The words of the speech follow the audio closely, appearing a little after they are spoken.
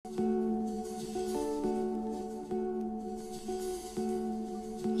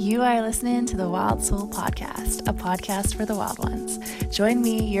You are listening to the Wild Soul Podcast, a podcast for the wild ones. Join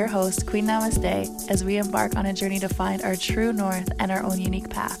me, your host, Queen Namaste, as we embark on a journey to find our true north and our own unique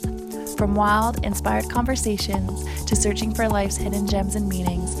path. From wild, inspired conversations to searching for life's hidden gems and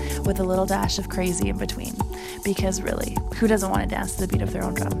meanings with a little dash of crazy in between. Because really, who doesn't want to dance to the beat of their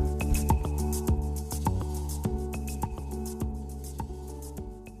own drum?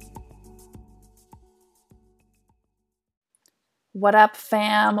 What up,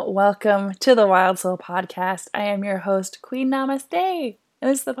 fam? Welcome to the Wild Soul Podcast. I am your host, Queen Namaste. And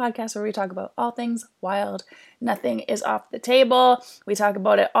this is the podcast where we talk about all things wild. Nothing is off the table. We talk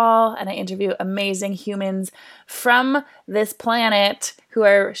about it all, and I interview amazing humans from this planet who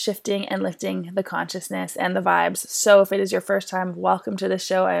are shifting and lifting the consciousness and the vibes. So if it is your first time, welcome to the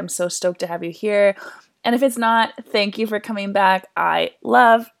show. I am so stoked to have you here. And if it's not, thank you for coming back. I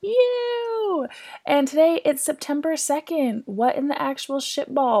love you. And today it's September 2nd. What in the actual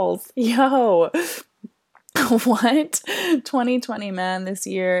shitballs? Yo. What? 2020, man, this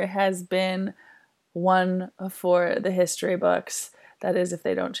year has been one for the history books. That is, if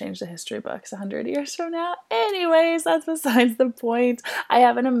they don't change the history books 100 years from now. Anyways, that's besides the point. I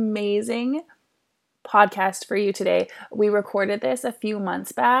have an amazing podcast for you today. We recorded this a few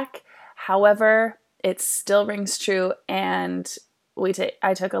months back. However, it still rings true, and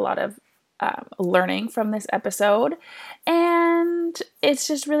I took a lot of learning from this episode, and it's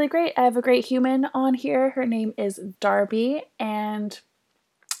just really great. I have a great human on here. Her name is Darby, and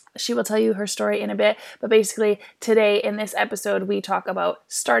she will tell you her story in a bit. But basically, today in this episode, we talk about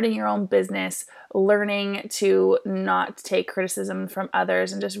starting your own business, learning to not take criticism from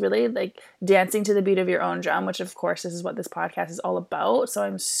others, and just really like dancing to the beat of your own drum, which of course, this is what this podcast is all about. So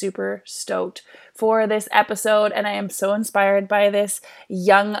I'm super stoked for this episode, and I am so inspired by this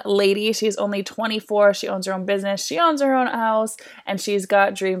young lady. She's only 24. She owns her own business. She owns her own house, and she's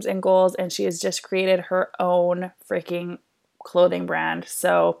got dreams and goals, and she has just created her own freaking clothing brand.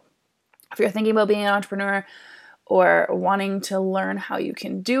 So if you're thinking about being an entrepreneur or wanting to learn how you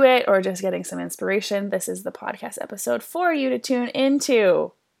can do it, or just getting some inspiration, this is the podcast episode for you to tune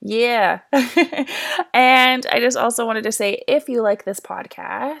into. Yeah. And I just also wanted to say, if you like this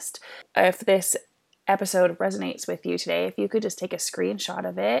podcast, if this episode resonates with you today, if you could just take a screenshot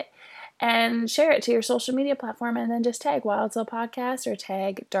of it and share it to your social media platform, and then just tag Wild Soul Podcast or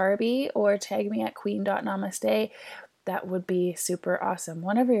tag Darby or tag me at queen.namaste. That would be super awesome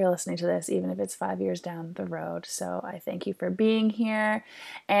whenever you're listening to this, even if it's 5 years down the road. So I thank you for being here,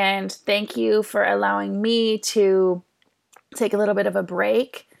 and thank you for allowing me to take a little bit of a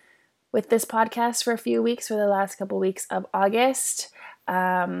break with this podcast for a few weeks, for the last couple weeks of August.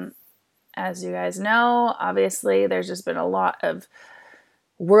 As you guys know, obviously there's just been a lot of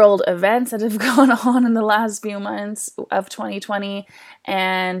world events that have gone on in the last few months of 2020,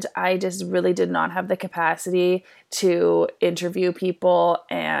 and I just really did not have the capacity to interview people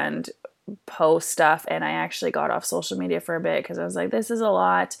and post stuff, and I actually got off social media for a bit because I was like, this is a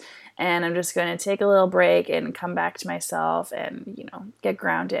lot, and I'm just going to take a little break and come back to myself and, get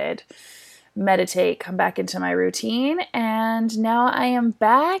grounded, meditate, come back into my routine. And now I am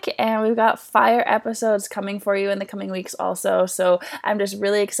back, and we've got fire episodes coming for you in the coming weeks also. So I'm just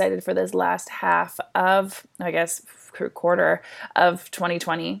really excited for this last half of, quarter of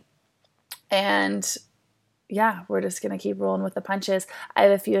 2020. And yeah, we're just going to keep rolling with the punches. I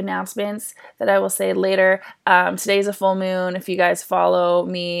have a few announcements that I will say later. Today's a full moon. If you guys follow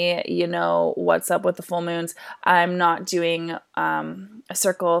me, you know what's up with the full moons. I'm not doing a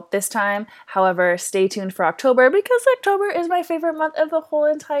circle this time. However, stay tuned for October, because October is my favorite month of the whole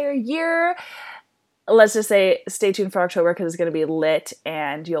entire year. Let's just say stay tuned for October, because it's going to be lit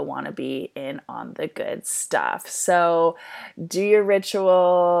and you'll want to be in on the good stuff. So do your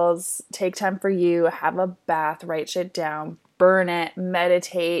rituals, take time for you, have a bath, write shit down, burn it,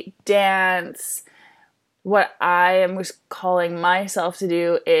 meditate, dance. What I am calling myself to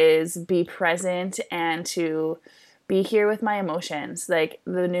do is be present and to be here with my emotions. Like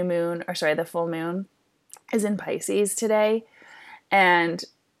the full moon is in Pisces today, and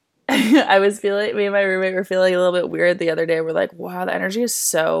I was feeling, me and my roommate were feeling a little bit weird the other day. We're like, wow, the energy is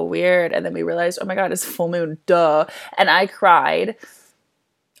so weird. And then we realized, oh my God, it's full moon, duh. And I cried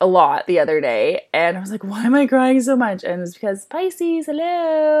a lot the other day. And I was like, why am I crying so much? And it's because Pisces,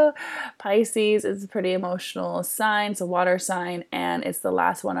 hello. Pisces is a pretty emotional sign. It's a water sign, and it's the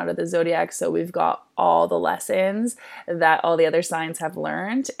last one out of the zodiac. So we've got all the lessons that all the other signs have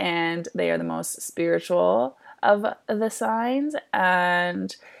learned, and they are the most spiritual of the signs.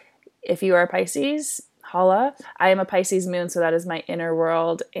 And if you are a Pisces, holla. I am a Pisces moon, so that is my inner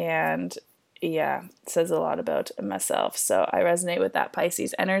world, and yeah, it says a lot about myself. So I resonate with that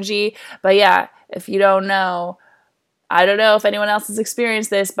Pisces energy. But yeah, if you don't know, I don't know if anyone else has experienced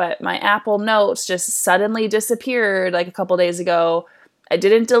this, but my Apple Notes just suddenly disappeared like a couple days ago. I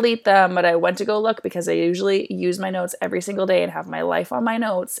didn't delete them, but I went to go look because I usually use my notes every single day and have my life on my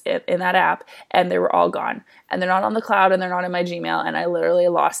notes in that app, and they were all gone. And they're not on the cloud and they're not in my Gmail, and I literally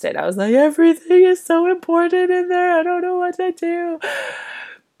lost it. I was like, everything is so important in there. I don't know what to do.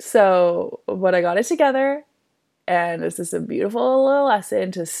 So, but I got it together. And it's just a beautiful little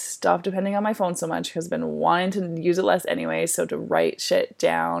lesson to stop depending on my phone so much because I've been wanting to use it less anyway. So to write shit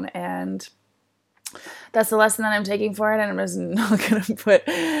down, and that's the lesson that I'm taking for it. And I'm just not going to put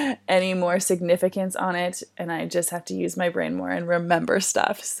any more significance on it. And I just have to use my brain more and remember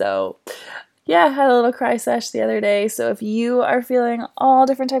stuff. So yeah, I had a little cry sesh the other day. So if you are feeling all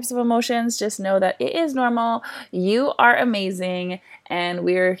different types of emotions, just know that it is normal. You are amazing, and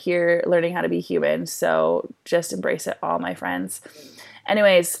we're here learning how to be human. So just embrace it all, my friends.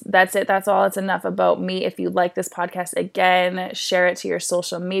 Anyways, that's it. That's all. It's enough about me. If you like this podcast, again, share it to your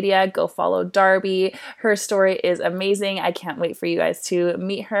social media. Go follow Darby. Her story is amazing. I can't wait for you guys to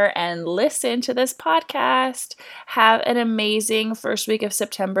meet her and listen to this podcast. Have an amazing first week of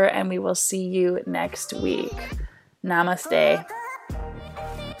September, and we will see you next week. Namaste.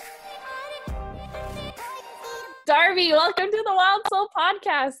 Darby, welcome to the Wild Soul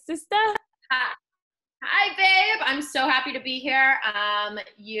Podcast, sister. Hi, babe. I'm so happy to be here.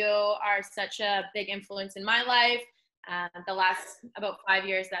 You are such a big influence in my life. The last about 5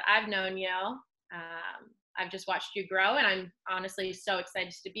 years that I've known you, I've just watched you grow, and I'm honestly so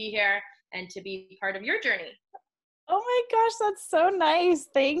excited to be here and to be part of your journey. Oh my gosh, that's so nice.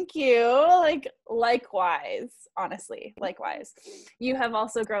 Thank you. Likewise, honestly, likewise. You have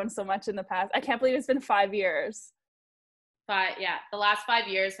also grown so much in the past. I can't believe it's been 5 years. But yeah, the last 5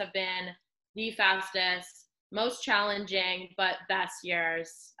 years have been the fastest, most challenging, but best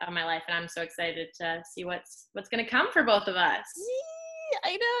years of my life. And I'm so excited to see what's going to come for both of us.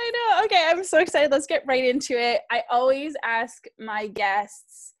 I know. Okay, I'm so excited. Let's get right into it. I always ask my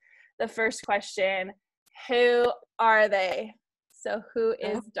guests the first question, who are they? So who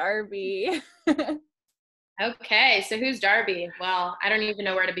is Darby? Okay, so who's Darby? Well, I don't even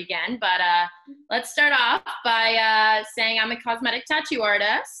know where to begin, but let's start off by saying I'm a cosmetic tattoo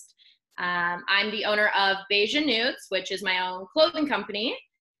artist. I'm the owner of beigeandnudes, which is my own clothing company.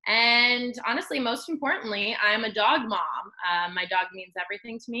 And honestly, most importantly, I'm a dog mom. My dog means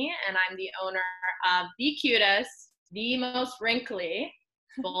everything to me, and I'm the owner of the cutest, the most wrinkly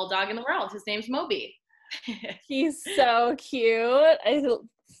bulldog in the world. His name's Moby. He's so cute. I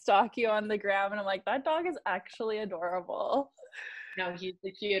stalk you on the gram, and I'm like, that dog is actually adorable. No, he's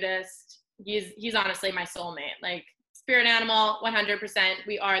the cutest. He's honestly my soulmate. Like, spirit animal, 100%.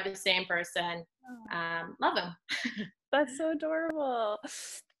 We are the same person. Love him. That's so adorable.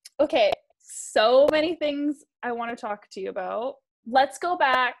 Okay, so many things I want to talk to you about. Let's go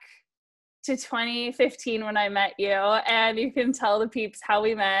back to 2015 when I met you, and you can tell the peeps how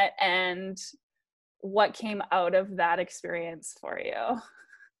we met and what came out of that experience for you.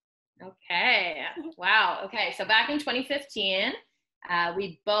 Okay. Wow. Okay. So back in 2015,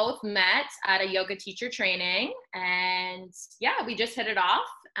 we both met at a yoga teacher training, and yeah, we just hit it off.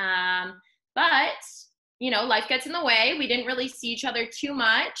 But life gets in the way. We didn't really see each other too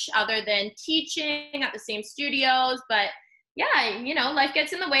much other than teaching at the same studios. But yeah, life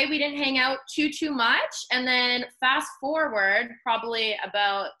gets in the way. We didn't hang out too much. And then fast forward probably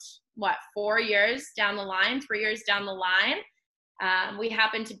about 3 years down the line, we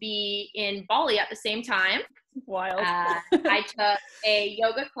happened to be in Bali at the same time. Wild. I took a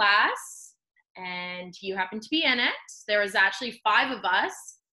yoga class, and you happened to be in it. There was actually 5 of us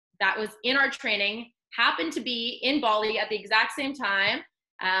that was in our training, happened to be in Bali at the exact same time.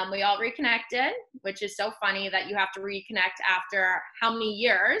 We all reconnected, which is so funny that you have to reconnect after how many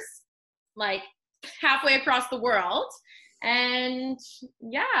years, like halfway across the world. And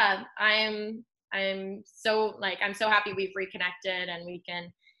yeah, I'm so happy we've reconnected, and we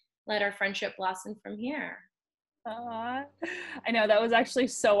can let our friendship blossom from here. I know, that was actually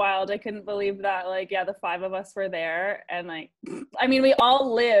so wild. I couldn't believe that. The 5 of us were there, and we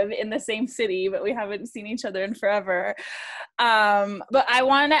all live in the same city, but we haven't seen each other in forever. But I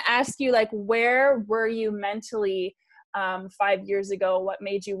want to ask you, where were you mentally 5 years ago? What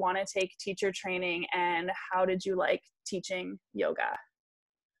made you want to take teacher training, and how did you like teaching yoga?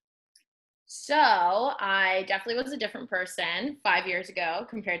 So I definitely was a different person 5 years ago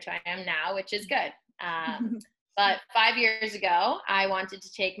compared to I am now, which is good. But 5 years ago, I wanted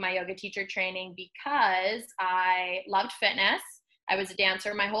to take my yoga teacher training because I loved fitness. I was a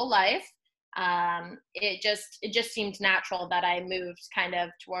dancer my whole life. it just seemed natural that I moved kind of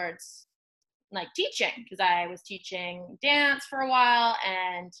towards like teaching, because I was teaching dance for a while,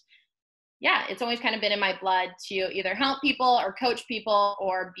 and yeah, it's always kind of been in my blood to either help people or coach people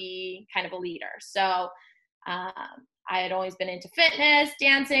or be kind of a leader. So um, I had always been into fitness,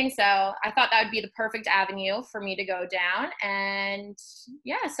 dancing, so I thought that would be the perfect avenue for me to go down. And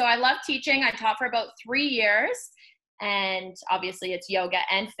yeah, so I love teaching. I taught for about 3 years, and obviously it's yoga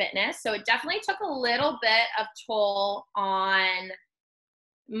and fitness. So it definitely took a little bit of toll on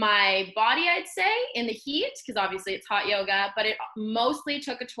my body, I'd say, in the heat, because obviously it's hot yoga, but it mostly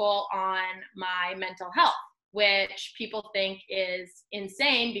took a toll on my mental health, which people think is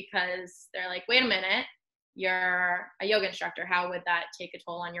insane because they're like, wait a minute, you're a yoga instructor. How would that take a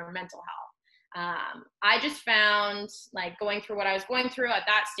toll on your mental health? I just found, like, going through what I was going through at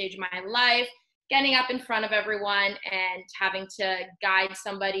that stage of my life, getting up in front of everyone and having to guide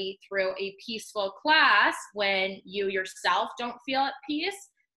somebody through a peaceful class when you yourself don't feel at peace,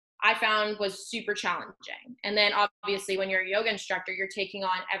 I found was super challenging. And then obviously when you're a yoga instructor, you're taking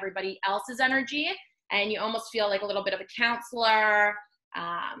on everybody else's energy, and you almost feel like a little bit of a counselor.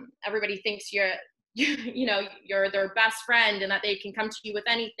 Everybody thinks you're their best friend, and that they can come to you with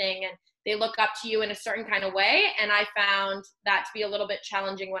anything, and they look up to you in a certain kind of way. And I found that to be a little bit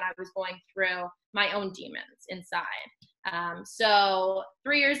challenging when I was going through my own demons inside. So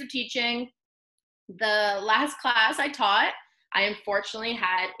 3 years of teaching. The last class I taught, I unfortunately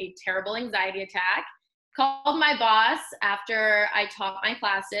had a terrible anxiety attack. Called my boss after I taught my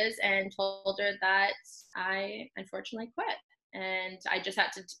classes and told her that I unfortunately quit. And I just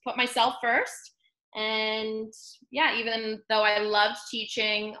had to put myself first. And yeah, even though I loved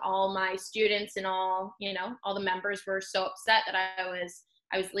teaching, all my students and all the members were so upset that I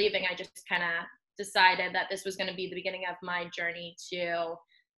was leaving. I just kind of decided that this was going to be the beginning of my journey to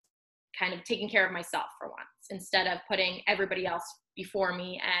kind of taking care of myself for once, instead of putting everybody else before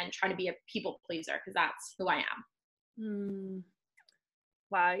me and trying to be a people pleaser, because that's who I am.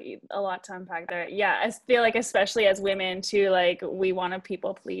 Wow, a lot to unpack there. Yeah, I feel like especially as women too, like we want to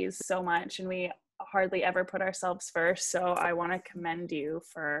people please so much, and we hardly ever put ourselves first. So I want to commend you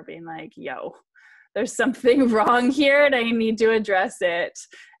for being like, yo, there's something wrong here and I need to address it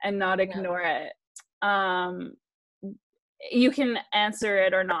and not ignore it. You can answer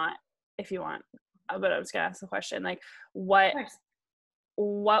it or not if you want, but I'm just gonna ask the question, like what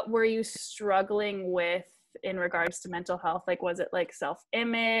were you struggling with in regards to mental health? Like, was it like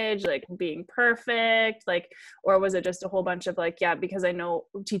self-image, like being perfect, like, or was it just a whole bunch of like, yeah, because I know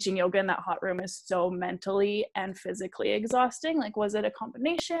teaching yoga in that hot room is so mentally and physically exhausting? Like, was it a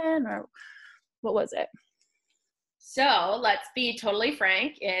combination, or what was it? So let's be totally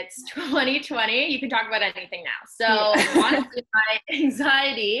frank. It's 2020. You can talk about anything now. So honestly, my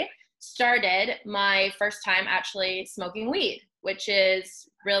anxiety started my first time actually smoking weed, which is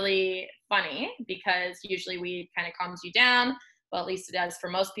really funny because usually weed kind of calms you down. Well, at least it does for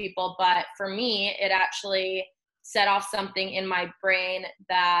most people. But for me, it actually set off something in my brain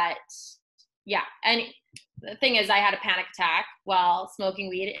that, yeah. And the thing is, I had a panic attack while smoking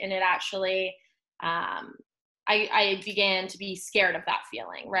weed, and it actually, I began to be scared of that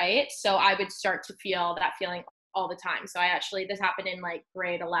feeling, right? So I would start to feel that feeling all the time. So this happened in like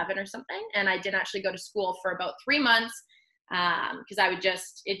grade 11 or something, and I didn't actually go to school for about 3 months because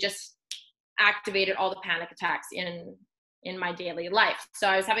it just activated all the panic attacks in my daily life. So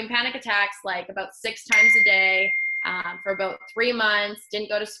I was having panic attacks like about 6 times a day for about 3 months, didn't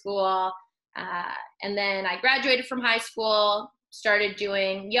go to school. And then I graduated from high school, started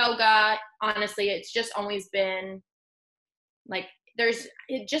doing yoga. Honestly, it's just always been like,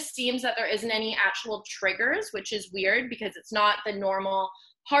 it just seems that there isn't any actual triggers, which is weird because it's not the normal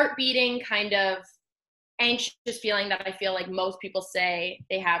heart beating kind of anxious feeling that I feel like most people say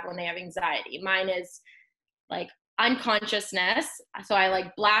they have when they have anxiety. Mine is like unconsciousness. So I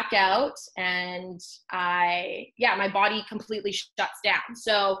like black out, and my body completely shuts down.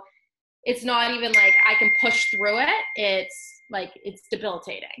 So it's not even like I can push through it. It's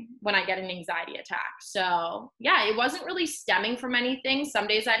debilitating when I get an anxiety attack. So yeah, it wasn't really stemming from anything. Some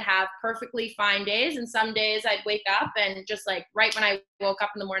days I'd have perfectly fine days, and some days I'd wake up and just like right when I woke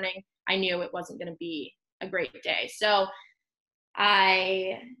up in the morning, I knew it wasn't going to be a great day. So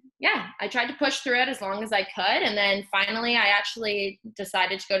I tried to push through it as long as I could. And then finally, I actually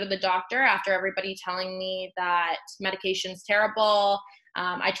decided to go to the doctor after everybody telling me that medication's terrible.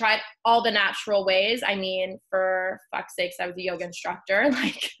 I tried all the natural ways. I mean, for fuck's sakes, I was a yoga instructor.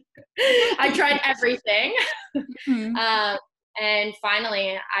 Like, I tried everything. Mm-hmm. And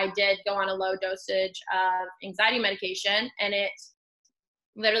finally, I did go on a low dosage of anxiety medication, and it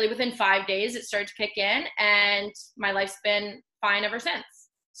literally within 5 days, it started to kick in, and my life's been fine ever since.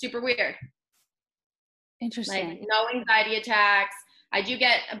 Super weird. Interesting. Like no anxiety attacks. I do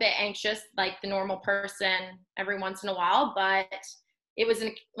get a bit anxious like the normal person every once in a while, but it was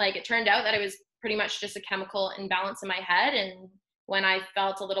like, it turned out that it was pretty much just a chemical imbalance in my head. And when I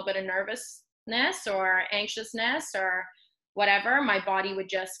felt a little bit of nervousness or anxiousness or whatever, my body would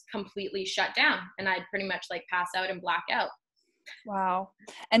just completely shut down and I'd pretty much like pass out and black out. Wow.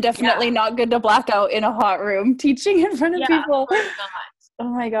 And definitely not good to black out in a hot room teaching in front of people. Of course not. Oh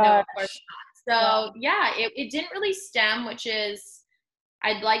my God. No, of course not. So yeah, it didn't really stem, which is,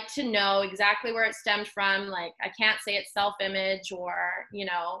 I'd like to know exactly where it stemmed from. Like, I can't say it's self-image or, you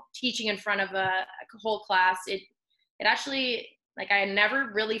know, teaching in front of a whole class. It actually, like, I never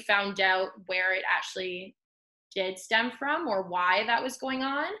really found out where it actually did stem from or why that was going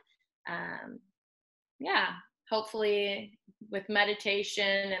on. Yeah, hopefully with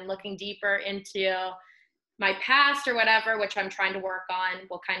meditation and looking deeper into my past or whatever, which I'm trying to work on,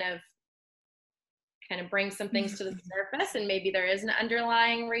 will kind of bring some things to the surface, and maybe there is an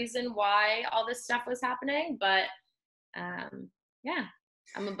underlying reason why all this stuff was happening. But yeah,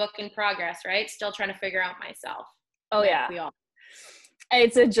 I'm a book in progress, right? Still trying to figure out myself. Oh like yeah. We all.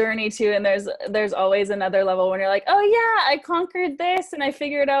 It's a journey too, and there's always another level when you're like, oh yeah, I conquered this and I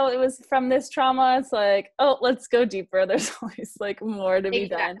figured out it was from this trauma. It's like, oh, let's go deeper. There's always like more to be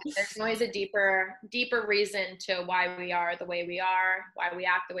done. There's always a deeper reason to why we are the way we are, why we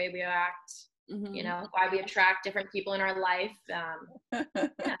act the way we act. Mm-hmm. You know, why we attract different people in our life. Yeah.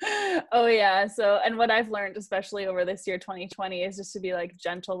 Oh yeah. So, and what I've learned, especially over this year, 2020, is just to be like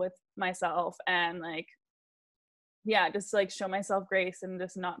gentle with myself and like, yeah, just like show myself grace and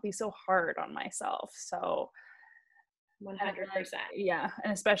just not be so hard on myself. So 100%. Yeah.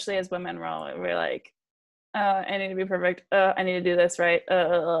 And especially as women, we're like, I need to be perfect. I need to do this right.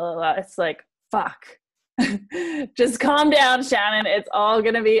 It's like, fuck. Just calm down, Shannon. It's all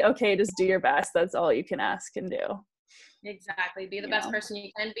gonna be okay. Just do your best. That's all you can ask and do. Exactly. Be the best person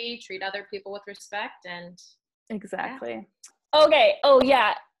you can be. Treat other people with respect. And exactly. Yeah. Okay. Oh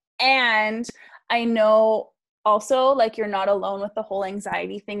yeah. And I know also, like, you're not alone with the whole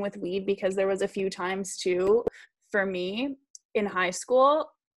anxiety thing with weed, because there was a few times too for me in high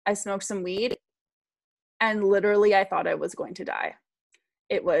school, I smoked some weed and literally I thought I was going to die.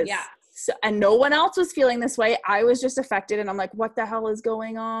 It was so, and no one else was feeling this way. I was just affected, and I'm like, what the hell is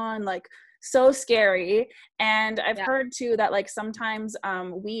going on? Like, so scary. And I've heard too that like sometimes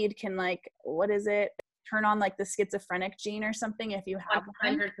weed can, like, what is it, turn on like the schizophrenic gene or something if you have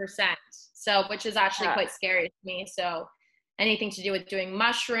 100%. So, which is actually quite scary to me. So anything to do with doing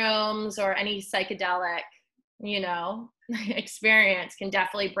mushrooms or any psychedelic, you know, experience can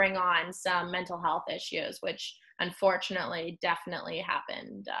definitely bring on some mental health issues, which unfortunately definitely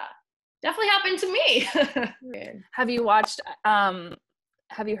happened to me. Have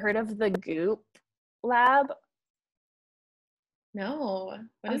you heard of the Goop Lab? No.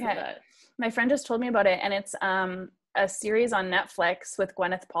 What is that? My friend just told me about it, and it's a series on Netflix with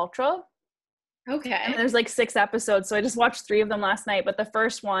Gwyneth Paltrow. Okay. And there's like 6 episodes, so I just watched 3 of them last night, but the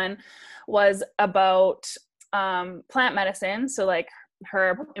first one was about plant medicine. So like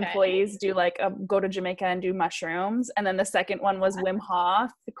her employees do like go to Jamaica and do mushrooms. And then the second one was Wim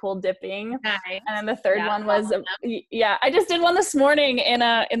Hof, the cold dipping. Nice. And then the third one was I just did one this morning in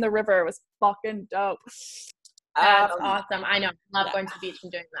the river. It was fucking dope. That's awesome. I know. I love going to the beach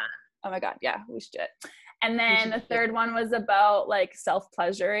and doing that. Oh my God. Yeah, we should do it. And then the third one was about like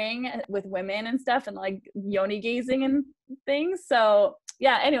self-pleasuring with women and stuff, and like yoni gazing and things. So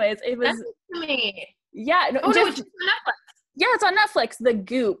yeah, anyways, it was me. Yeah. No, it's just on Netflix. Yeah, it's on Netflix. The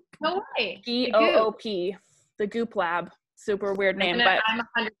Goop. No way. GOOP. The Goop Lab. Super weird name, but I'm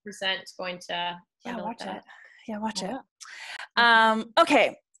 100% going to watch it. Yeah, watch it.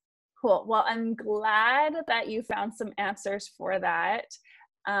 Okay. Cool. Well, I'm glad that you found some answers for that.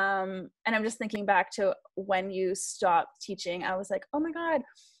 And I'm just thinking back to when you stopped teaching. I was like, oh my God,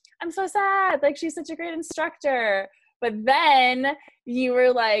 I'm so sad. Like, she's such a great instructor. But then you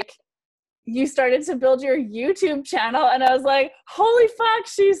were like, you started to build your YouTube channel, and I was like, holy fuck,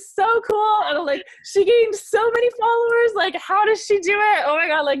 she's so cool. And I'm like, she gained so many followers. Like, how does she do it? Oh my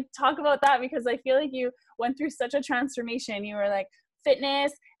God, like, talk about that, because I feel like you went through such a transformation. You were like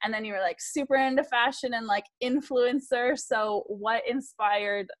fitness, and then you were like super into fashion and like influencer. So what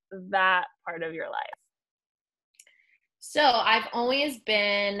inspired that part of your life? So I've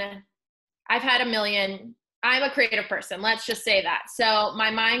had a million. I'm a creative person. Let's just say that. So my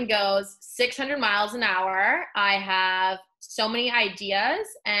mind goes 600 miles an hour. I have so many ideas.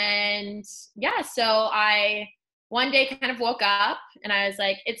 And yeah, so I one day kind of woke up and I was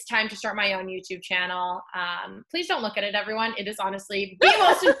like, it's time to start my own YouTube channel. Please don't look at it, everyone. It is honestly the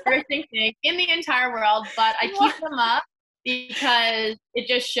most embarrassing thing in the entire world, but I keep them up because it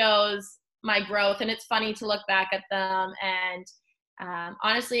just shows my growth, and it's funny to look back at them. And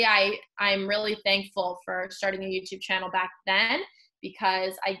honestly, I'm really thankful for starting a YouTube channel back then,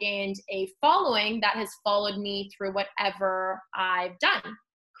 because I gained a following that has followed me through whatever I've done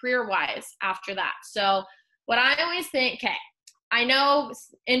career-wise after that. So what I always think, okay, I know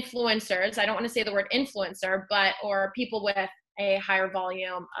influencers, I don't want to say the word influencer, but, or people with a higher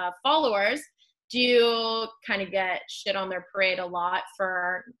volume of followers do kind of get shit on their parade a lot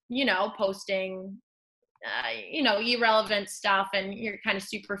for, posting, irrelevant stuff, and you're kind of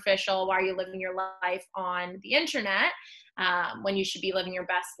superficial. Why are you living your life on the internet when you should be living your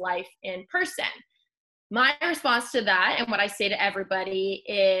best life in person? My response to that, and what I say to everybody,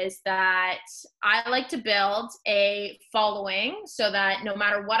 is that I like to build a following so that no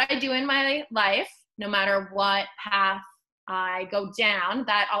matter what I do in my life, no matter what path I go down,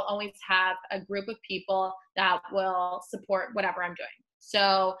 that I'll always have a group of people that will support whatever I'm doing.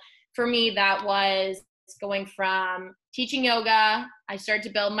 So for me, that was going from teaching yoga. I started to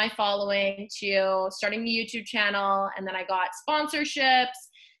build my following, to starting the YouTube channel, and then I got sponsorships.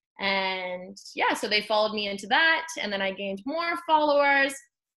 And yeah, so they followed me into that, and then I gained more followers,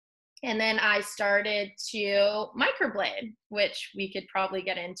 and then I started to microblade, which we could probably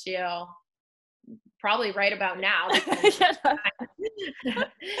get into probably right about now. Kind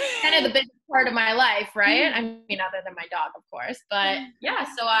of the biggest part of my life, right? I mean, other than my dog, of course. But yeah,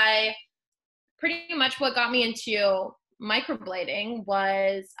 so I pretty much, what got me into microblading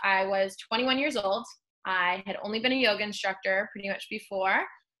was I was 21 years old. I had only been a yoga instructor pretty much before.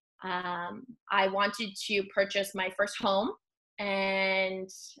 I wanted to purchase my first home, and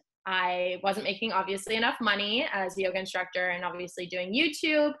I wasn't making obviously enough money as a yoga instructor and obviously doing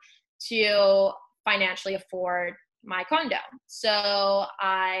YouTube to financially afford my condo. So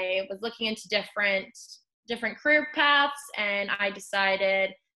I was looking into different career paths, and I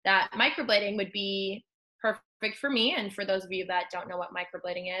decided that microblading would be perfect for me. And for those of you that don't know what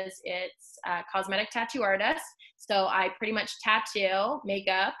microblading is, it's a cosmetic tattoo artist. So I pretty much tattoo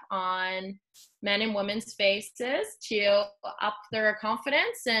makeup on men and women's faces to up their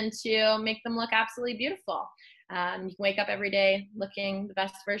confidence and to make them look absolutely beautiful. You can wake up every day looking the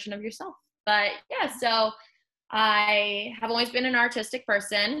best version of yourself. But yeah, so I have always been an artistic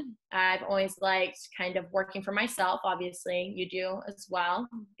person. I've always liked kind of working for myself. Obviously, you do as well,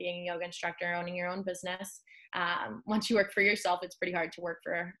 being a yoga instructor, owning your own business. Once you work for yourself, it's pretty hard to work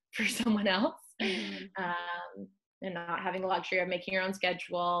for someone else. And not having the luxury of making your own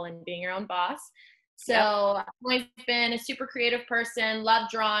schedule and being your own boss. So I've always been a super creative person,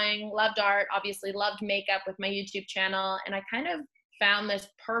 loved drawing, loved art, obviously loved makeup with my YouTube channel. And I kind of found this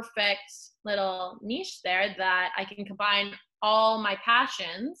perfect little niche there that I can combine all my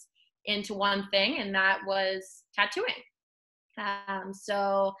passions into one thing, and that was tattooing.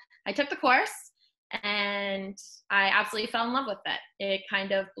 So I took the course, and I absolutely fell in love with it. It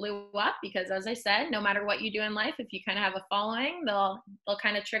kind of blew up because, as I said, no matter what you do in life, if you kind of have a following, they'll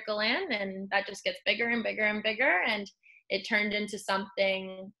kind of trickle in, and that just gets bigger and bigger and bigger. And it turned into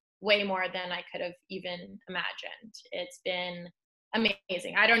something way more than I could have even imagined. It's been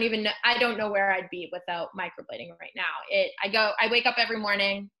amazing. I don't know where I'd be without microblading right now. I wake up every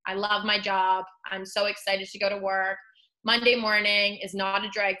morning. I love my job. I'm so excited to go to work. Monday morning is not a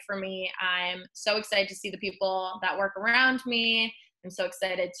drag for me. I'm so excited to see the people that work around me. I'm so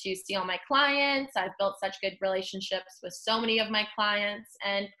excited to see all my clients. I've built such good relationships with so many of my clients,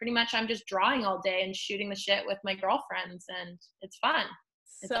 and pretty much I'm just drawing all day and shooting the shit with my girlfriends, and it's fun.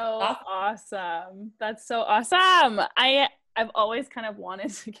 It's so awesome. That's so awesome. I've always kind of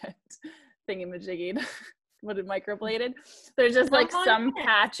wanted to get thingamajiggied. What is microbladed? There's just like some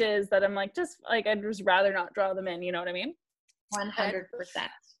patches that I'm like, I'd just rather not draw them in, you know what I mean?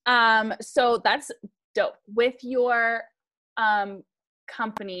 100%. So that's dope. With your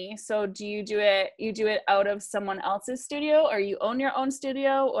company, so do you do it out of someone else's studio, or you own your own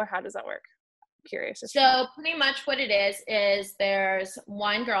studio, or how does that work? I'm curious. So pretty much what it is there's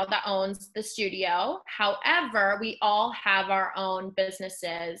one girl that owns the studio. However, we all have our own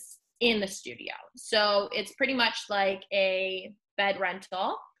businesses in the studio. So it's pretty much like a bed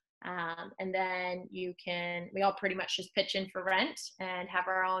rental. And then we all pretty much just pitch in for rent and have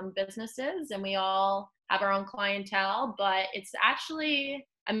our own businesses, and we all have our own clientele. But it's actually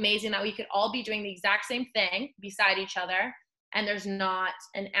amazing that we could all be doing the exact same thing beside each other, and there's not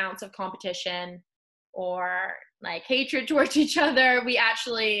an ounce of competition or like hatred towards each other. We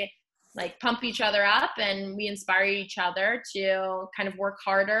actually like pump each other up, and we inspire each other to kind of work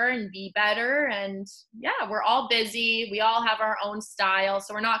harder and be better. And yeah, we're all busy. We all have our own style,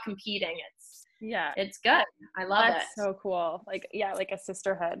 so we're not competing. It's good. I love it. That's so cool. Like, yeah, like a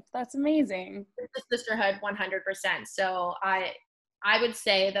sisterhood. That's amazing. It's a sisterhood 100%. So I would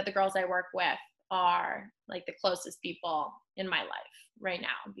say that the girls I work with are like the closest people in my life right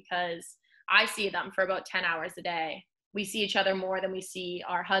now, because I see them for about 10 hours a day. We see each other more than we see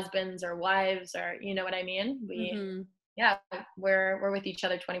our husbands or wives, or you know what I mean? Yeah, we're with each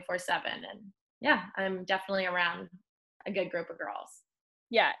other 24/7. And yeah, I'm definitely around a good group of girls.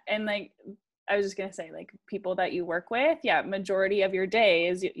 Yeah. And like, I was just going to say, like, people that you work with, yeah, majority of your day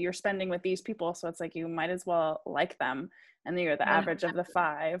is you're spending with these people. So it's like, you might as well like them. And you're the average of the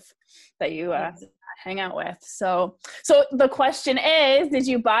 5 that you hang out with. So the question is, did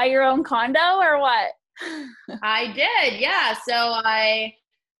you buy your own condo or what? I did. Yeah. So I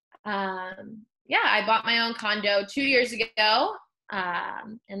bought my own condo 2 years ago.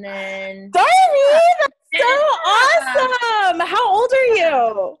 And then Darby, that's so awesome. How old are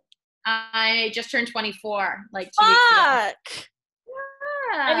you? I just turned 24, like 2 Fuck. weeks ago.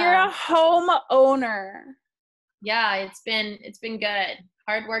 Yeah. And you're a home owner. Yeah, it's been good.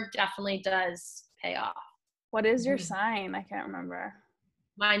 Hard work definitely does pay off. What is your sign? I can't remember.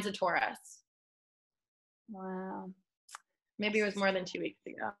 Mine's a Taurus. Wow. Maybe it was more than 2 weeks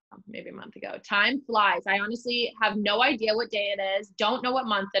ago, maybe a month ago. Time flies. I honestly have no idea what day it is. Don't know what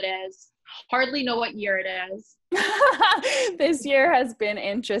month it is. Hardly know what year it is. This year has been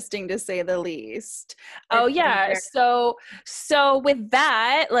interesting, to say the least. Oh yeah. So with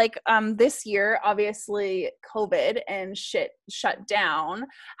that, like, this year, obviously COVID and shit shut down.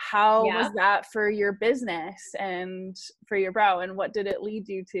 How was that for your business and for your brow, and what did it lead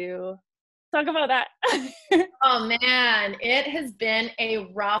you to? Talk about that. Oh man, it has been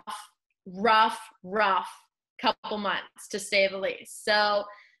a rough couple months, to say the least. So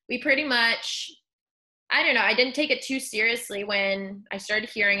we pretty much, I don't know, I didn't take it too seriously when I started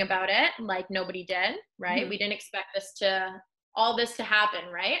hearing about it, like nobody did, right? We didn't expect all this to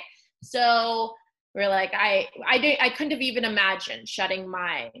happen, right? So we're like, I couldn't have even imagined shutting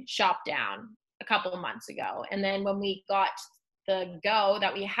my shop down a couple of months ago. And then when we got the go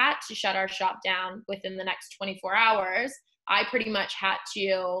that we had to shut our shop down within the next 24 hours, I pretty much had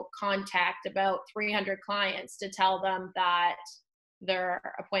to contact about 300 clients to tell them that their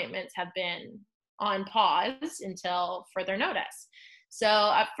appointments have been on pause until further notice. So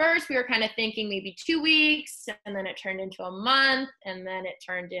at first we were kind of thinking maybe 2 weeks, and then it turned into a month, and then it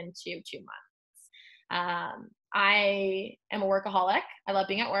turned into 2 months. I am a workaholic. I love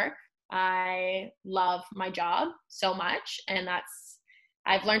being at work. I love my job so much, and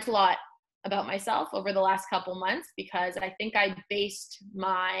I've learned a lot about myself over the last couple months, because I think I based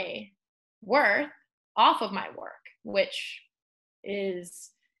my worth off of my work, which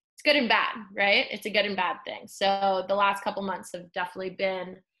it's good and bad, right? It's a good and bad thing. So the last couple months have definitely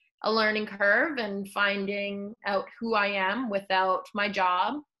been a learning curve, and finding out who I am without my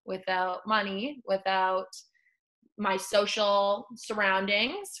job, without money, without my social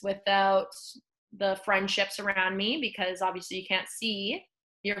surroundings, without the friendships around me, because obviously you can't see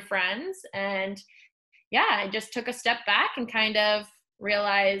your friends. And yeah, I just took a step back and kind of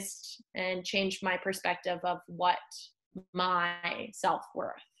realized and changed my perspective of what my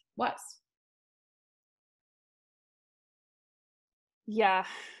self-worth was. Yeah.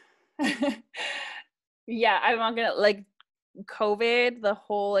 Yeah, I'm not gonna, like, COVID, the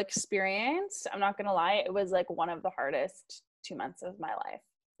whole experience, I'm not gonna lie, it was like one of the hardest 2 months of my life.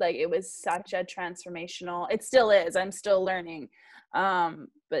 Like, it was such a transformational, it still is, I'm still learning.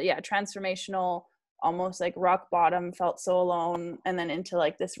 But yeah, transformational, almost like rock bottom, felt so alone, and then into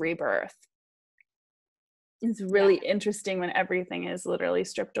like this rebirth. It's really interesting when everything is literally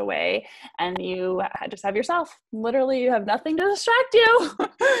stripped away and you just have yourself. Literally, you have nothing to distract you.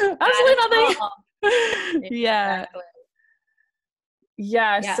 Absolutely nothing. Yeah. Exactly.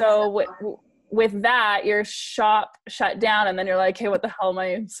 Yeah. So with that, your shop shut down, and then you're like, hey, what the hell am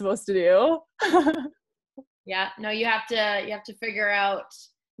I supposed to do? Yeah. No, you have to figure out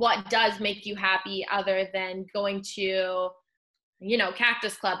what does make you happy, other than going to,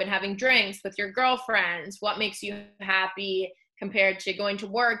 Cactus Club and having drinks with your girlfriends. What makes you happy compared to going to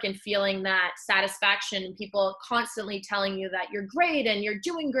work and feeling that satisfaction, and people constantly telling you that you're great and you're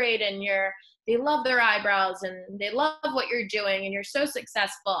doing great, and they love their eyebrows and they love what you're doing and you're so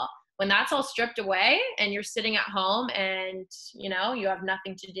successful. When that's all stripped away and you're sitting at home and, you have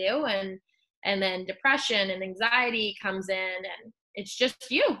nothing to do, and then depression and anxiety comes in, and it's just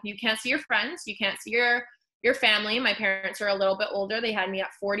you can't see your friends, you can't see your family. My parents are a little bit older. They had me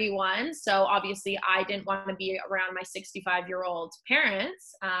at 41. So obviously I didn't want to be around my 65-year-old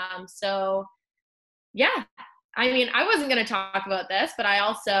parents. So yeah, I mean, I wasn't going to talk about this, but I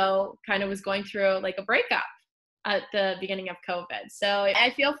also kind of was going through like a breakup at the beginning of COVID. So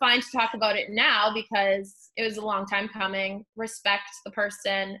I feel fine to talk about it now because it was a long time coming. Respect the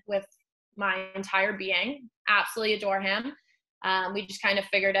person with my entire being. Absolutely adore him. We just kind of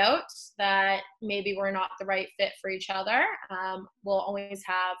figured out that maybe we're not the right fit for each other. We'll always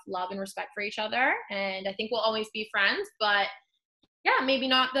have love and respect for each other. And I think we'll always be friends, but yeah, maybe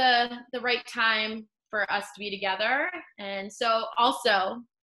not the right time for us to be together. And so also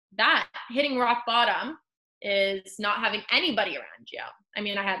that hitting rock bottom is not having anybody around you. I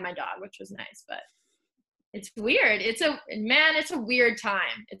mean, I had my dog, which was nice, but it's weird. It's a weird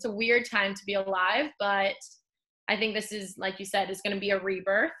time. It's a weird time to be alive, but I think this is, like you said, is going to be a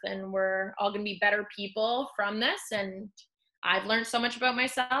rebirth, and we're all going to be better people from this. And I've learned so much about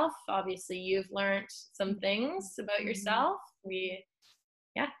myself. Obviously, you've learned some things about yourself.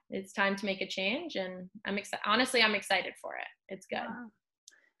 Yeah, it's time to make a change, and I'm excited. Honestly, I'm excited for it. It's good. Wow.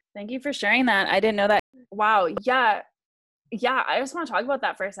 Thank you for sharing that. I didn't know that. Wow. Yeah. I just want to talk about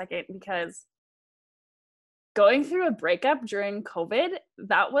that for a second, because going through a breakup during COVID,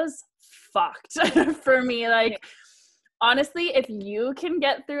 that was fucked for me. Like, honestly, if you can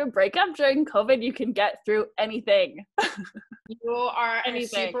get through a breakup during COVID, you can get through anything. You are a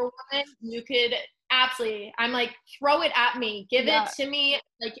superwoman. You could absolutely, I'm like, throw it at me. Give it to me.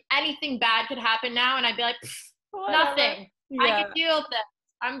 Like, anything bad could happen now, and I'd be like, nothing. I can deal with this.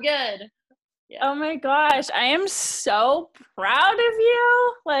 I'm good. Yeah. Oh my gosh. I am so proud of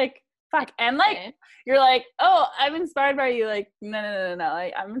you. Like, fuck. And like, you're like, oh, I'm inspired by you. Like, no.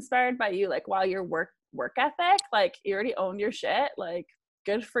 Like, I'm inspired by you. Like, wow, your work ethic, like, you already owned your shit. Like,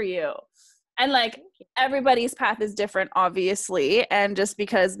 good for you. And like, everybody's path is different, obviously. And just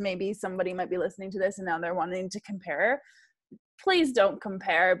because maybe somebody might be listening to this and now they're wanting to compare, please don't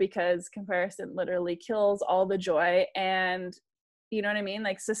compare, because comparison literally kills all the joy. And you know what I mean?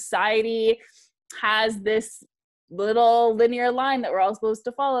 Like, society has this little linear line that we're all supposed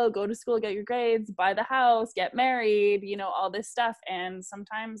to follow: go to school, get your grades, buy the house, get married, you know, all this stuff. And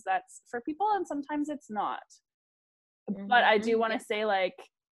sometimes that's for people and sometimes it's not. But I do want to say, like,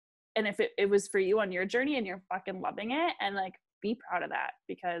 and if it was for you on your journey and you're fucking loving it, and like, be proud of that,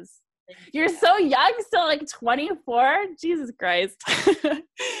 because you're so young, still, like 24. Jesus Christ.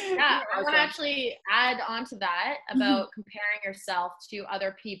 Yeah, I want to actually add on to that about comparing yourself to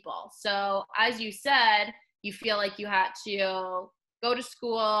other people. So as you said, you feel like you had to go to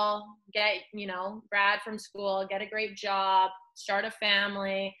school, get, you know, grad from school, get a great job, start a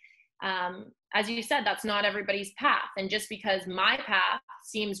family. As you said, that's not everybody's path. And just because my path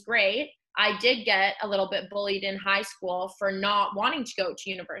seems great, I did get a little bit bullied in high school for not wanting to go to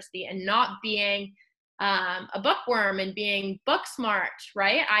university and not being a bookworm and being book smart,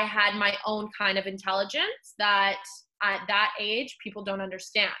 right? I had my own kind of intelligence that at that age people don't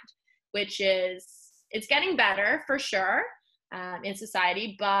understand, which is, it's getting better for sure in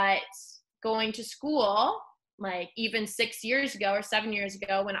society, but going to school, like even 6 years ago or 7 years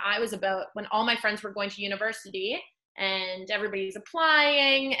ago, when all my friends were going to university and everybody's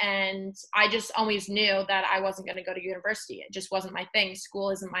applying, and I just always knew that I wasn't going to go to university. It just wasn't my thing.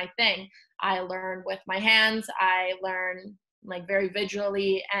 School isn't my thing. I learn with my hands. I learn like very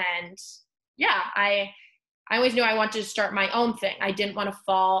visually, and yeah, I always knew I wanted to start my own thing. I didn't want to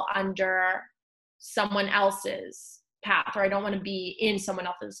fall under someone else's path, or I don't want to be in someone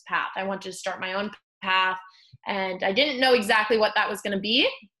else's path. I wanted to start my own path, and I didn't know exactly what that was going to be.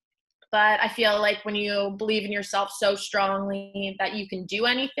 But I feel like when you believe in yourself so strongly that you can do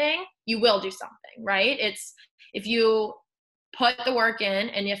anything, you will do something, right? It's, if you put the work in,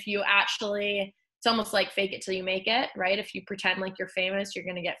 and if you actually, it's almost like fake it till you make it, right? If you pretend like you're famous, you're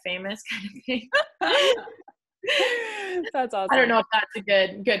going to get famous, kind of thing. That's awesome. I don't know if that's a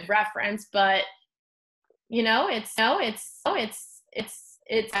good reference, but you know, it's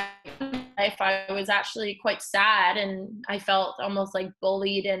life. I was actually quite sad, and I felt almost like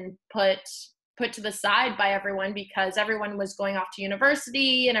bullied and put to the side by everyone, because everyone was going off to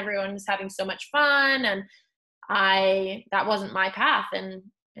university and everyone was having so much fun, and that wasn't my path, and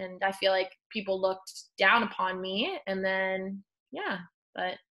I feel like people looked down upon me, and then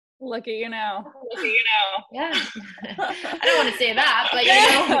but look at you now. Yeah. I don't want to say that, but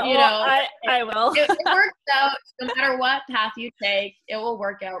you know, I will. It works out. No matter what path you take, it will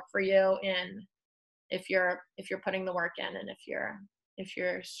work out for you. And if you're putting the work in, and if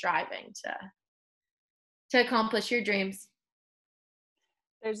you're striving to accomplish your dreams.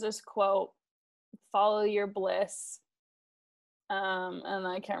 There's this quote follow your bliss. And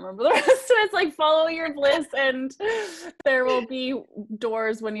I can't remember the rest of it. It's like follow your bliss and there will be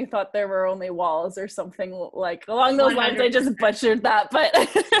doors when you thought there were only walls or something like along those lines. I just butchered that, but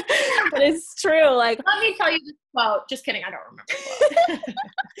but it's true. Like, let me tell you this quote. Just kidding. I don't remember the quote.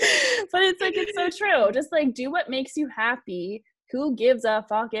 But it's like, it's so true. Just like do what makes you happy. Who gives a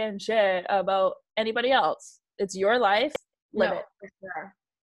fucking shit about anybody else? It's your life. Live it. For sure.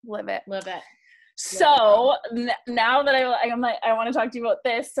 Live it. Live it. So now that I want to talk to you about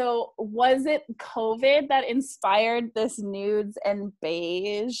this. So was it COVID that inspired this nudes and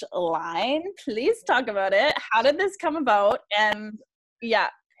beige line? Please talk about it. How did this come about? And yeah,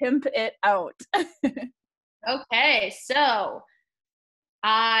 pimp it out. Okay, so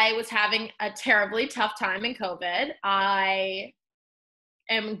I was having a terribly tough time in COVID. I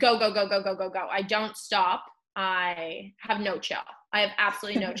am go. I don't stop. I have no chill. I have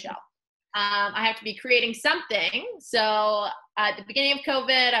absolutely no chill. I have to be creating something. So at the beginning of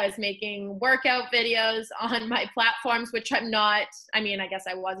COVID, I was making workout videos on my platforms, which I'm not. I mean, I guess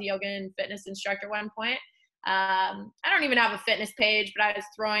I was a yoga and fitness instructor at one point. I don't even have a fitness page, but I was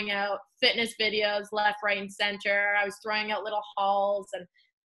throwing out fitness videos left, right, and center. I was throwing out little hauls and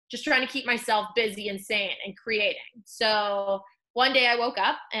just trying to keep myself busy and sane and creating. So one day I woke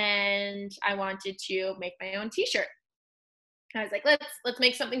up and I wanted to make my own t-shirt. I was like, let's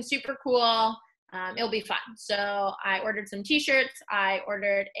make something super cool. It'll be fun. So I ordered some t-shirts. I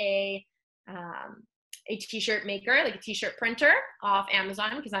ordered a t-shirt maker, like a t-shirt printer off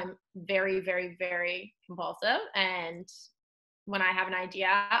Amazon, because I'm very, very, very compulsive. And when I have an idea,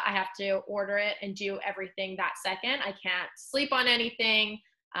 I have to order it and do everything that second. I can't sleep on anything.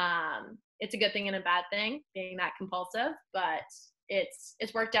 It's a good thing and a bad thing being that compulsive, but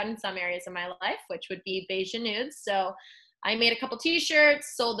it's worked out in some areas of my life, which would be beigeandnudes. So I made a couple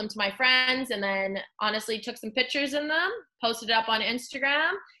t-shirts, sold them to my friends, and then honestly took some pictures in them, posted it up on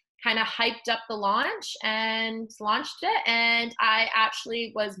Instagram, kind of hyped up the launch and launched it. And I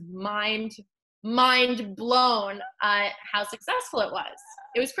actually was mind blown at how successful it was.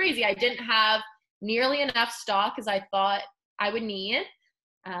 It was crazy. I didn't have nearly enough stock as I thought I would need.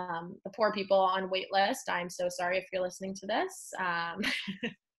 The poor people on wait list, I'm so sorry if you're listening to this.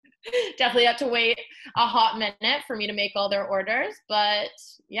 Definitely have to wait a hot minute for me to make all their orders, but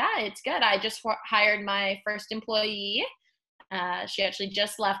yeah, it's good. I just hired my first employee. She actually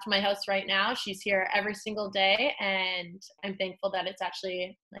just left my house right now. She's here every single day, and I'm thankful that it's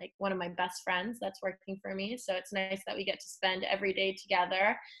actually like one of my best friends that's working for me. So it's nice that we get to spend every day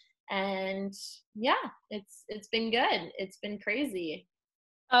together. And yeah, it's been good. It's been crazy.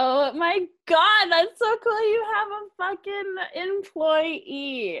 Oh my God, that's so cool. You have a fucking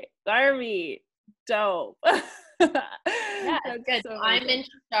employee. Darby, dope. Yeah, it's good. So I'm in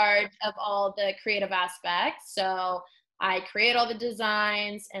charge of all the creative aspects. So I create all the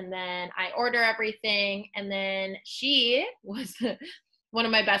designs and then I order everything. And then she was one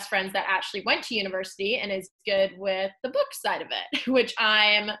of my best friends that actually went to university and is good with the book side of it, which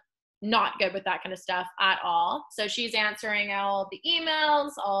I'm not good with that kind of stuff at all. So she's answering all the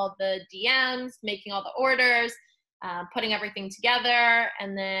emails, all the DMs, making all the orders, putting everything together,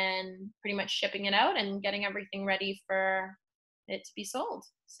 and then pretty much shipping it out and getting everything ready for it to be sold.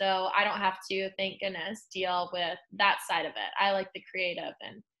 So I don't have to, thank goodness, deal with that side of it. I like the creative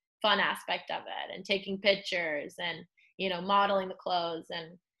and fun aspect of it and taking pictures and, you know, modeling the clothes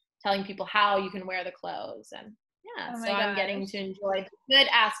and telling people how you can wear the clothes. And yeah, so I'm getting to enjoy the good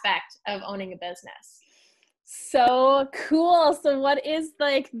aspect of owning a business. So cool. So what is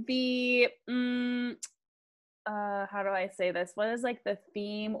like the how do I say this? What is like the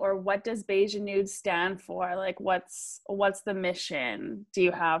theme, or what does beigeandnudes stand for? Like what's the mission? Do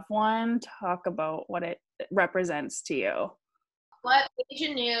you have one? Talk about what it represents to you. What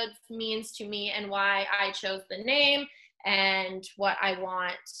beigeandnudes means to me and why I chose the name and what I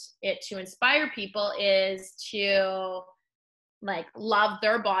want it to inspire people is to like love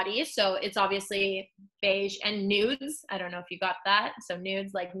their bodies. So it's obviously beige and nudes. I don't know if you got that. So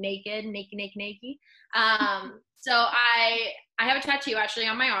nudes, like naked. So I have a tattoo actually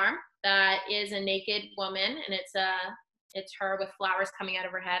on my arm that is a naked woman, and it's her with flowers coming out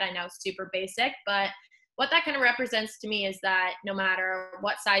of her head. I know, super basic, but what that kind of represents to me is that no matter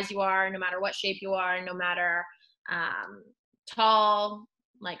what size you are, no matter what shape you are, no matter tall,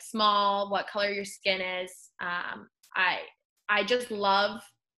 like small, what color your skin is, I just love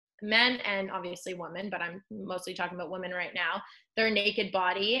men and obviously women, but I'm mostly talking about women right now, their naked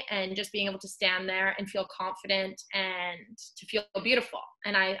body and just being able to stand there and feel confident and to feel beautiful.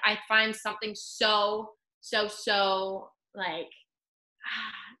 And I find something so like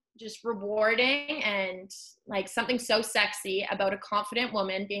just rewarding, and like something so sexy about a confident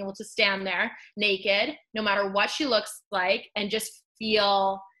woman being able to stand there naked, no matter what she looks like, and just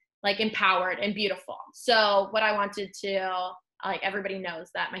feel like empowered and beautiful. So what I wanted to, like, everybody knows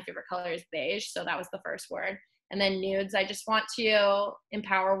that my favorite color is beige. So that was the first word. And then nudes, I just want to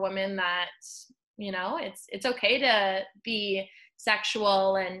empower women that, you know, it's okay to be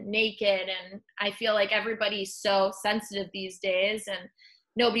sexual and naked. And I feel like everybody's so sensitive these days, and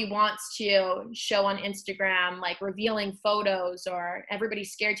nobody wants to show on Instagram like revealing photos, or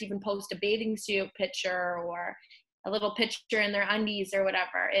everybody's scared to even post a bathing suit picture or a little picture in their undies or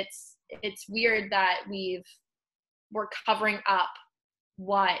whatever. It's weird that we're covering up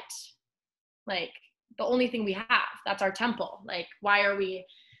what, like, the only thing we have, that's our temple. Like, why are we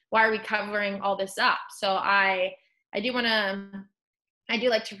covering all this up? So I do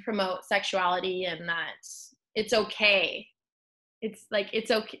like to promote sexuality, and that it's okay. It's like,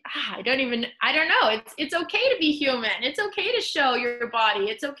 it's okay. I don't know. It's okay to be human. It's okay to show your body.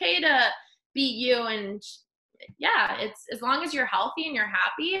 It's okay to be you. And yeah, it's, as long as you're healthy and you're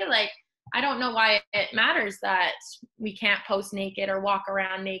happy, like, I don't know why it matters that we can't post naked or walk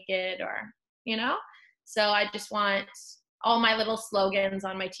around naked, or, you know? So I just want all my little slogans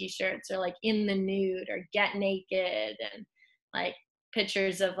on my t-shirts are like, in the nude, or get naked, and like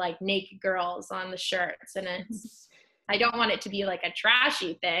pictures of like naked girls on the shirts. And I don't want it to be like a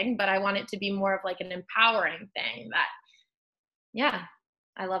trashy thing, but I want it to be more of like an empowering thing that, yeah,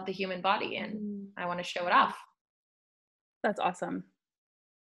 I love the human body and I want to show it off. That's awesome.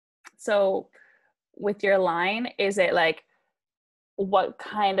 So with your line, is it like, what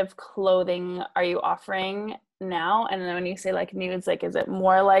kind of clothing are you offering now? And then when you say like nudes, like, is it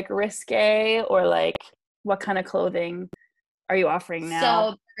more like risque, or like, what kind of clothing are you offering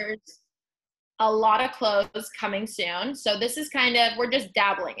now? So there's a lot of clothes coming soon. So this is kind of, we're just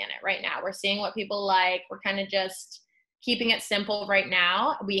dabbling in it right now. We're seeing what people like. We're kind of just keeping it simple right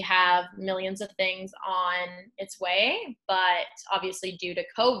now. We have millions of things on its way, but obviously due to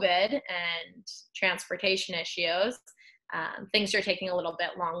COVID and transportation issues, things are taking a little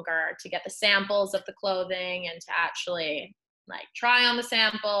bit longer to get the samples of the clothing and to actually like try on the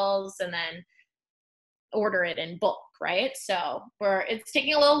samples and then order it in bulk, right? So it's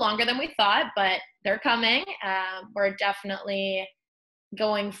taking a little longer than we thought, but they're coming. We're definitely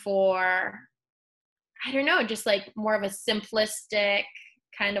going for, I don't know, just like more of a simplistic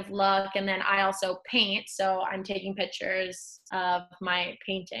kind of look. And then I also paint. So I'm taking pictures of my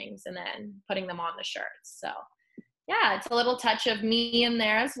paintings and then putting them on the shirts. So yeah, it's a little touch of me in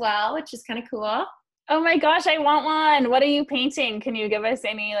there as well, which is kind of cool. Oh my gosh, I want one. What are you painting? Can you give us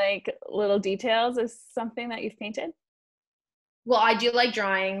any like little details of something that you've painted? Well, I do like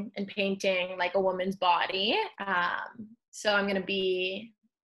drawing and painting like a woman's body. So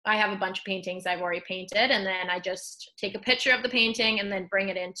I have a bunch of paintings I've already painted, and then I just take a picture of the painting and then bring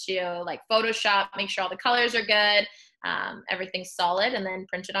it into like Photoshop, make sure all the colors are good, everything's solid, and then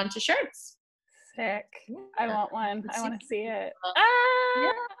print it onto shirts. Sick. I want one. I want to see it.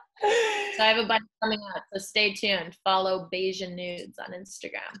 Yeah. So I have a bunch coming out, so stay tuned. Follow beigeandnudes on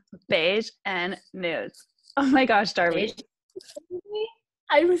Instagram. Beige and nudes. Oh my gosh, Darby. Beige.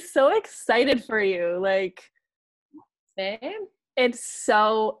 I was so excited for you. Like, Same. it's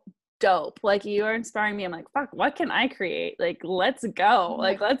so dope. Like, you are inspiring me. I'm like, fuck, what can I create? Like, let's go.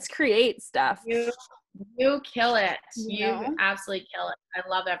 Like, let's create stuff. You kill it. You know? absolutely kill it. I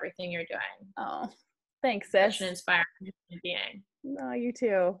love everything you're doing. Oh, thanks, sis. Such an inspiring human being. No, you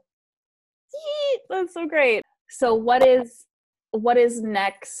too. That's so great. So what is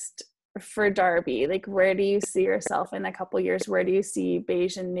next for Darby? Like, where do you see yourself in a couple years? Where do you see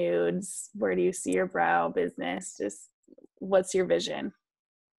Beige and Nudes? Where do you see your brow business? Just what's your vision?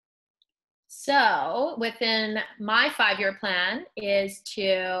 So within my 5-year plan is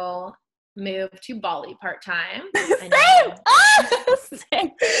to move to Bali part-time. Same! Oh,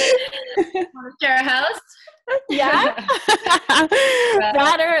 same. Share a house. Yeah.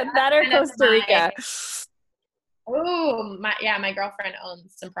 that or Costa Rica. My girlfriend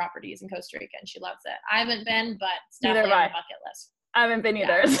owns some properties in Costa Rica and she loves it. I haven't been, but it's definitely on the bucket list. I haven't been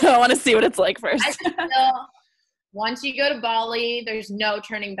either, so I want to see what it's like first. I feel once you go to Bali, there's no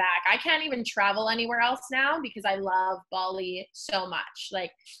turning back. I can't even travel anywhere else now because I love Bali so much.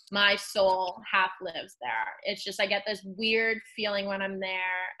 Like, my soul half lives there. It's just, I get this weird feeling when I'm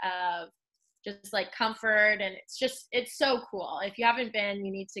there of just like comfort, and it's so cool. If you haven't been,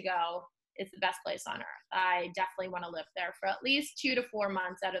 you need to go. It's the best place on earth. I definitely want to live there for at least 2 to 4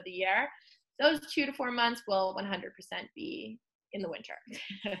 months out of the year. Those 2 to 4 months will 100% be in the winter.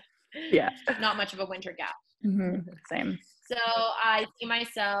 Yeah. Not much of a winter gap. Same. So I see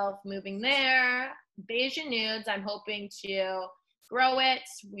myself moving there. Beigeandnudes, I'm hoping to grow it.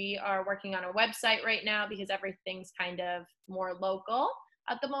 We are working on a website right now because everything's kind of more local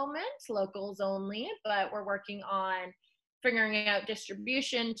at the moment, locals only, but we're working on figuring out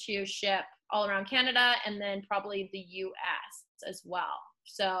distribution to ship all around Canada and then probably the US as well.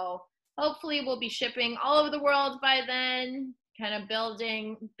 So hopefully we'll be shipping all over the world by then, kind of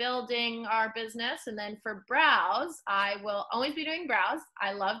building our business. And then for brows, I will always be doing brows.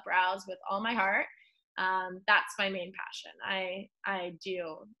 I love brows with all my heart. That's my main passion. I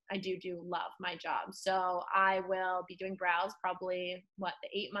do love my job. So I will be doing brows probably the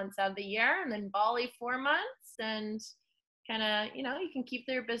 8 months out of the year, and then Bali 4 months, and kind of, you can keep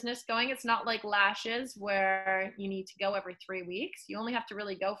their business going. It's not like lashes where you need to go every 3 weeks. You only have to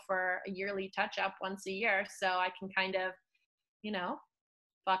really go for a yearly touch up once a year. So I can kind of,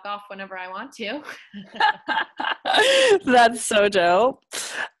 fuck off whenever I want to. That's so dope.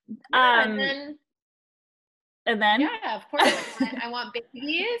 Yeah, and then yeah, of course. I want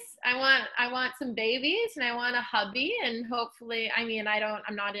babies. I want some babies, and I want a hubby, and hopefully, I'm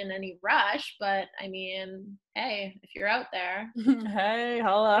not in any rush, but hey, if you're out there. Hey,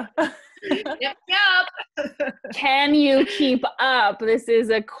 holla. Yep. Can you keep up? This is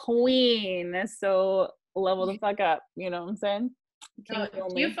a queen, so level the fuck up. You know what I'm saying? Do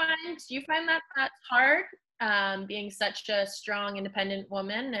you find that that's hard, being such a strong, independent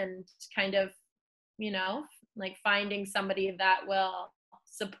woman, and kind of, like finding somebody that will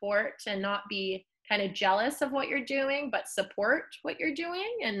support and not be kind of jealous of what you're doing, but support what you're doing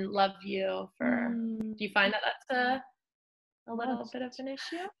and love you for? Do you find that that's a little bit of an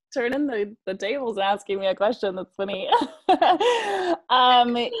issue? Turning the tables and asking me a question. That's funny.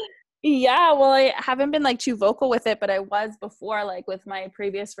 Yeah, well, I haven't been like too vocal with it, but I was before, like with my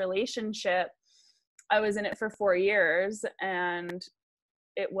previous relationship. I was in it for 4 years and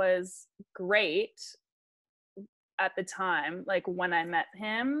it was great at the time. Like when I met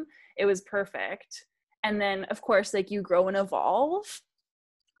him, it was perfect. And then of course, like you grow and evolve,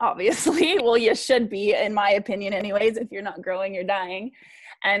 obviously. Well, you should be, in my opinion anyways. If you're not growing, you're dying.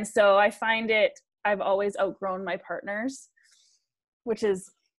 And so I find I've always outgrown my partners, which is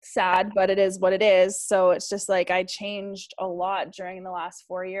sad, but it is what it is. So it's just like I changed a lot during the last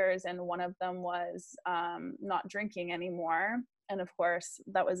 4 years, and one of them was not drinking anymore. And of course,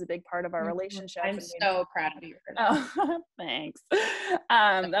 that was a big part of our relationship. I'm so proud of you for that. Oh, thanks.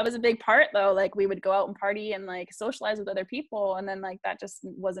 That was a big part though. Like we would go out and party and like socialize with other people, and then like that just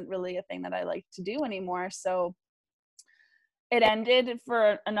wasn't really a thing that I liked to do anymore. So it ended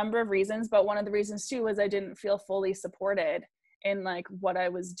for a number of reasons, but one of the reasons too was I didn't feel fully supported in like what I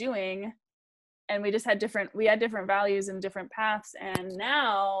was doing. And we had different values and different paths. And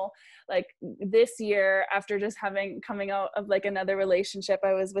now, like this year, after just coming out of like another relationship,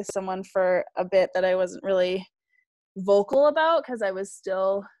 I was with someone for a bit that I wasn't really vocal about because it was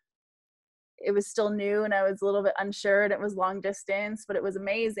still new and I was a little bit unsure, and it was long distance, but it was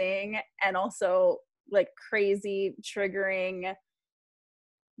amazing and also like crazy triggering,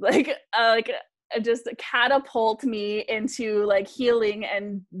 like just catapult me into like healing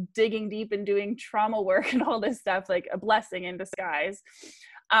and digging deep and doing trauma work and all this stuff, like a blessing in disguise.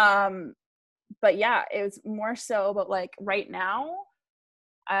 But yeah, it was more so, but like right now,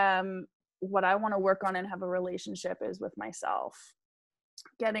 what I want to work on and have a relationship is with myself,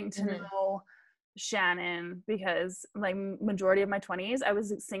 getting to know Shannon, because like majority of my 20s I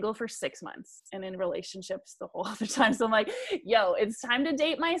was single for 6 months and in relationships the whole other time. So I'm like, yo, it's time to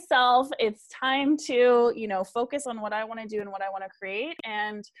date myself. It's time to, focus on what I want to do and what I want to create,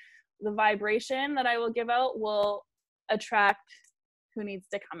 and the vibration that I will give out will attract who needs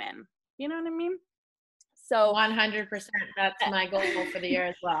to come in. You know what I mean? So 100%, that's my goal for the year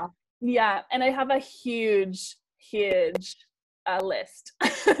as well. Yeah, and I have a huge list.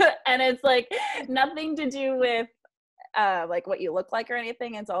 And it's like nothing to do with like what you look like or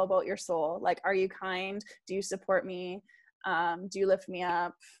anything. It's all about your soul. Like, are you kind? Do you support me? Do you lift me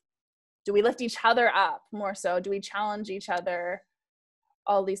up? Do we lift each other up more so? Do we challenge each other?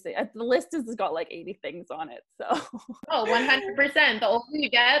 All these things. The list has got like 80 things on it. So 100%. The older you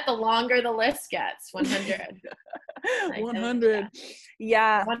get, the longer the list gets. 100. 100.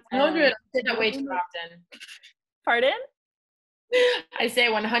 Yeah. 100. I say that way too often. Pardon? I say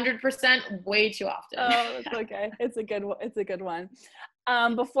 100% way too often. Oh, it's okay. It's a good one.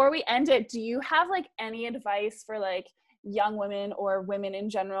 Before we end it, do you have like any advice for like young women or women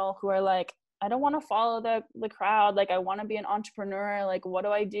in general who are like, I don't want to follow the crowd. Like, I want to be an entrepreneur. Like, what do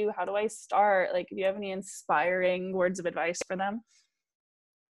I do? How do I start? Like, do you have any inspiring words of advice for them?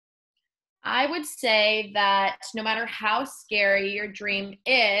 I would say that no matter how scary your dream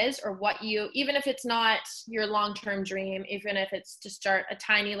is, or even if it's not your long-term dream, even if it's to start a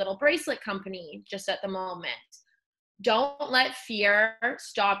tiny little bracelet company just at the moment, don't let fear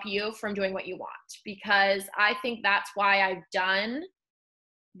stop you from doing what you want, because I think that's why I've done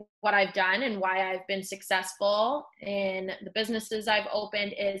what I've done and why I've been successful in the businesses I've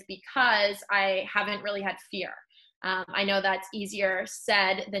opened, is because I haven't really had fear. I know that's easier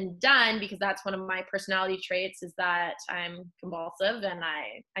said than done, because that's one of my personality traits, is that I'm compulsive and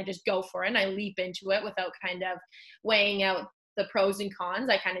I just go for it and I leap into it without kind of weighing out the pros and cons.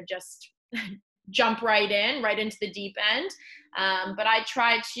 I kind of just jump right into the deep end. But I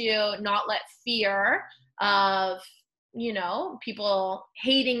try to not let fear of, people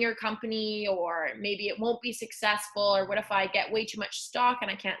hating your company, or maybe it won't be successful, or what if I get way too much stock and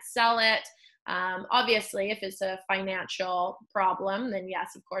I can't sell it. Obviously, if it's a financial problem, then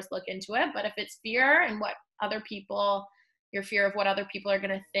yes, of course, look into it. But if it's fear and your fear of what other people are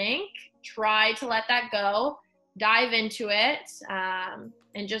going to think, try to let that go, dive into it,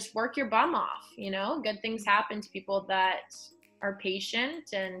 and just work your bum off. Good things happen to people that are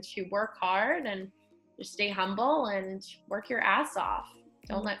patient and who work hard, and just stay humble and work your ass off.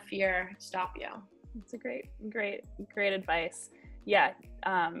 Don't let fear stop you. That's a great advice. Yeah.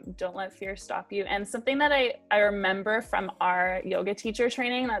 Don't let fear stop you. And something that I remember from our yoga teacher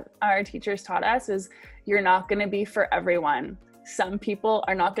training that our teachers taught us is, you're not going to be for everyone. Some people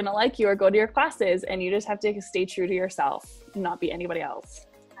are not going to like you or go to your classes, and you just have to stay true to yourself and not be anybody else.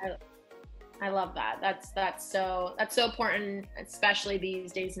 I love that. That's so important, especially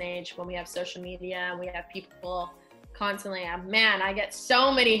these days and age when we have social media and we have people constantly. Man, I get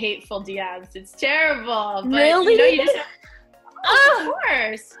so many hateful DMs. It's terrible. But really? You just of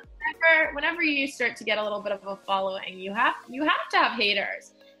course. Whenever you start to get a little bit of a following, you have to have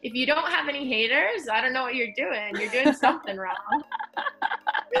haters. If you don't have any haters, I don't know what you're doing. You're doing something wrong.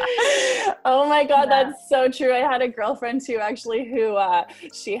 Oh my God, that's so true. I had a girlfriend too, actually, who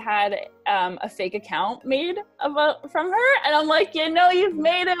she had a fake account made from her, and I'm like, you've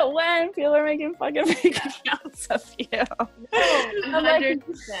made it when people are making fucking fake accounts of you. No, 100%.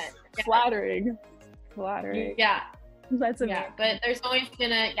 Flattering. Yeah. That's amazing. Yeah, but there's always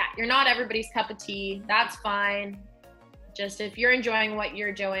you're not everybody's cup of tea. That's fine. Just if you're enjoying what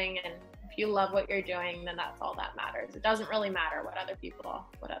you're doing and if you love what you're doing, then that's all that matters. It doesn't really matter what other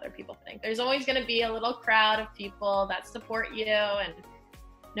people think. There's always going to be a little crowd of people that support you, and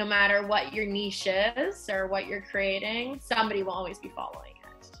no matter what your niche is or what you're creating, somebody will always be following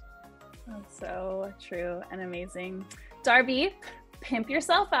it. That's so true and amazing. Darby, pimp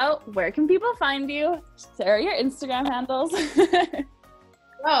yourself out. Where can people find you? Share your Instagram handles.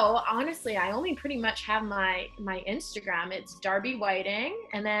 Oh, honestly, I only pretty much have my Instagram. It's Darby Whiting.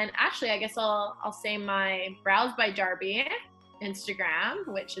 And then actually, I guess I'll say my Brows by Darby Instagram,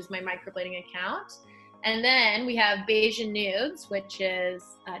 which is my microblading account. And then we have beigeandnudes, which is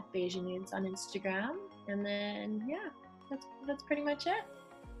at beigeandnudes on Instagram. And then, that's pretty much it.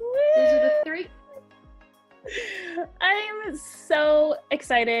 Woo! Those are the three. I'm so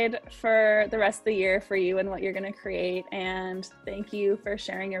excited for the rest of the year for you and what you're going to create. And thank you for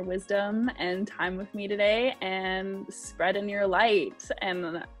sharing your wisdom and time with me today and spreading your light.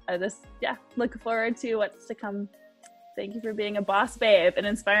 And I just, look forward to what's to come. Thank you for being a boss babe and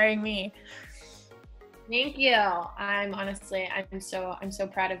inspiring me. Thank you. I'm so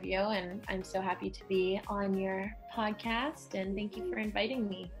proud of you, and I'm so happy to be on your podcast. And thank you for inviting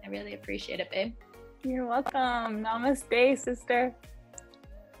me. I really appreciate it, babe. You're welcome. Namaste, sister.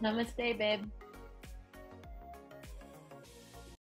 Namaste, babe.